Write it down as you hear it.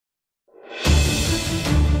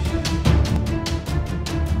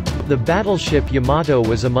The battleship Yamato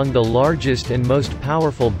was among the largest and most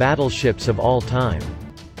powerful battleships of all time.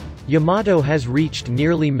 Yamato has reached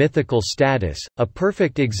nearly mythical status, a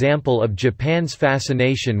perfect example of Japan's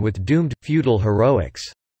fascination with doomed, feudal heroics.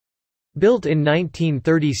 Built in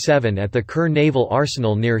 1937 at the Kure Naval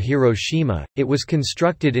Arsenal near Hiroshima, it was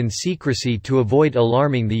constructed in secrecy to avoid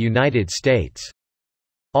alarming the United States.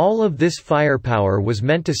 All of this firepower was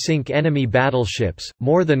meant to sink enemy battleships,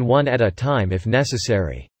 more than one at a time if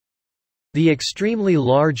necessary. The extremely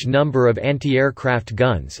large number of anti-aircraft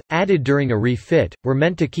guns, added during a refit, were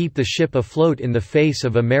meant to keep the ship afloat in the face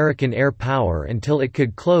of American air power until it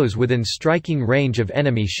could close within striking range of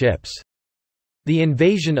enemy ships. The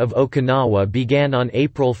invasion of Okinawa began on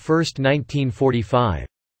April 1, 1945.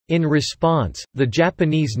 In response, the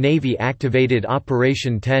Japanese Navy activated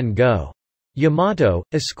Operation Ten-Go. Yamato,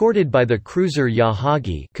 escorted by the cruiser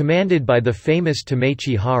Yahagi commanded by the famous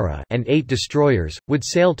Tamechi Hara and 8 destroyers, would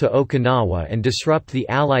sail to Okinawa and disrupt the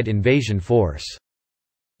Allied invasion force.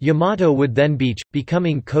 Yamato would then beach,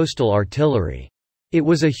 becoming coastal artillery. It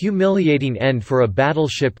was a humiliating end for a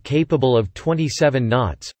battleship capable of 27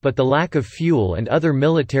 knots, but the lack of fuel and other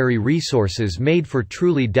military resources made for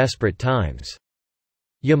truly desperate times.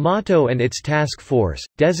 Yamato and its task force,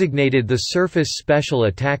 designated the Surface Special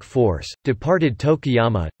Attack Force, departed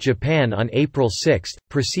Tokuyama, Japan on April 6,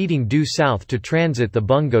 proceeding due south to transit the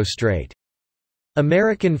Bungo Strait.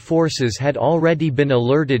 American forces had already been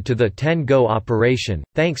alerted to the Ten-Go operation,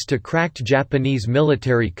 thanks to cracked Japanese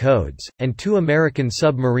military codes, and 2 American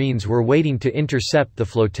submarines were waiting to intercept the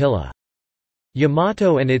flotilla.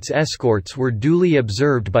 Yamato and its escorts were duly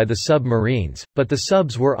observed by the submarines, but the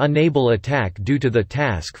subs were unable to attack due to the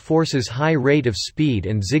task force's high rate of speed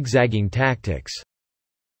and zigzagging tactics.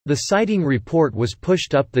 The sighting report was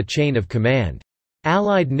pushed up the chain of command.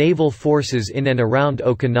 Allied naval forces in and around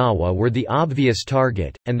Okinawa were the obvious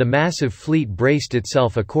target, and the massive fleet braced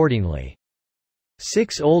itself accordingly.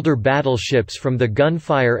 6 older battleships from the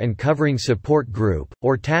Gunfire and Covering Support Group,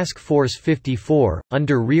 or Task Force 54,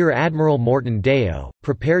 under Rear Admiral Morton Deo,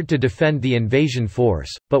 prepared to defend the invasion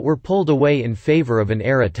force, but were pulled away in favor of an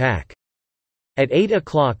air attack. At 8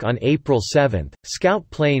 o'clock on April 7, scout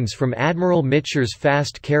planes from Admiral Mitscher's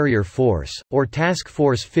Fast Carrier Force, or Task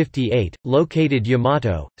Force 58, located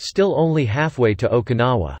Yamato, still only halfway to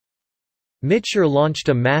Okinawa. Mitscher launched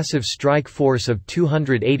a massive strike force of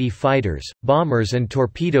 280 fighters, bombers and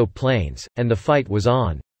torpedo planes, and the fight was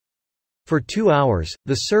on. For 2 hours,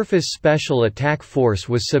 the Surface Special Attack Force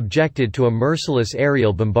was subjected to a merciless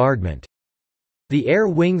aerial bombardment. The air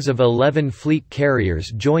wings of 11 fleet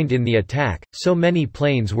carriers joined in the attack, so many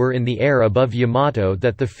planes were in the air above Yamato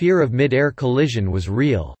that the fear of mid-air collision was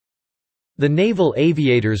real. The naval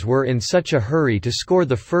aviators were in such a hurry to score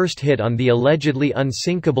the first hit on the allegedly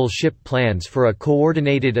unsinkable ship plans for a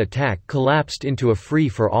coordinated attack collapsed into a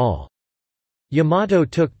free-for-all. Yamato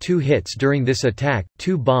took 2 hits during this attack,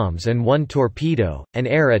 2 bombs and 1 torpedo, and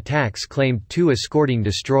air attacks claimed 2 escorting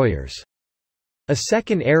destroyers. A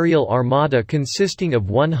second aerial armada consisting of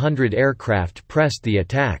 100 aircraft pressed the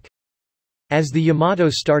attack. As the Yamato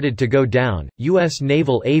started to go down, U.S.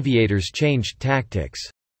 naval aviators changed tactics.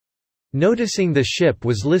 Noticing the ship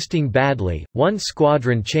was listing badly, one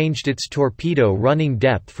squadron changed its torpedo running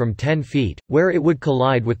depth from 10 feet, where it would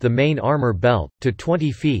collide with the main armor belt, to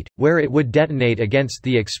 20 feet, where it would detonate against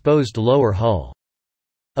the exposed lower hull.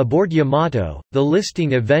 Aboard Yamato, the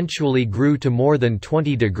listing eventually grew to more than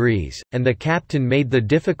 20 degrees, and the captain made the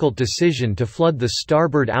difficult decision to flood the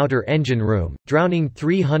starboard outer engine room, drowning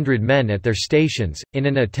 300 men at their stations, in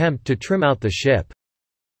an attempt to trim out the ship.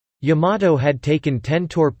 Yamato had taken 10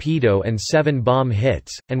 torpedo and 7 bomb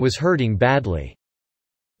hits, and was hurting badly.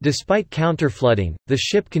 Despite counterflooding, the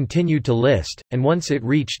ship continued to list, and once it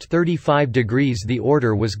reached 35 degrees the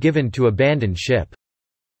order was given to abandon ship.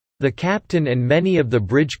 The captain and many of the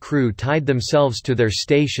bridge crew tied themselves to their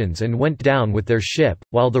stations and went down with their ship,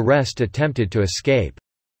 while the rest attempted to escape.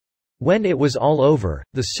 When it was all over,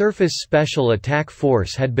 the Surface Special Attack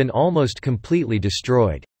Force had been almost completely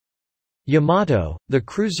destroyed. Yamato, the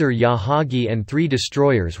cruiser Yahagi and 3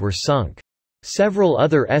 destroyers were sunk. Several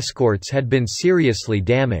other escorts had been seriously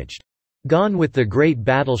damaged. Gone with the great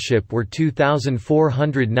battleship were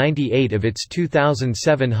 2,498 of its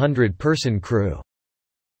 2,700-person crew.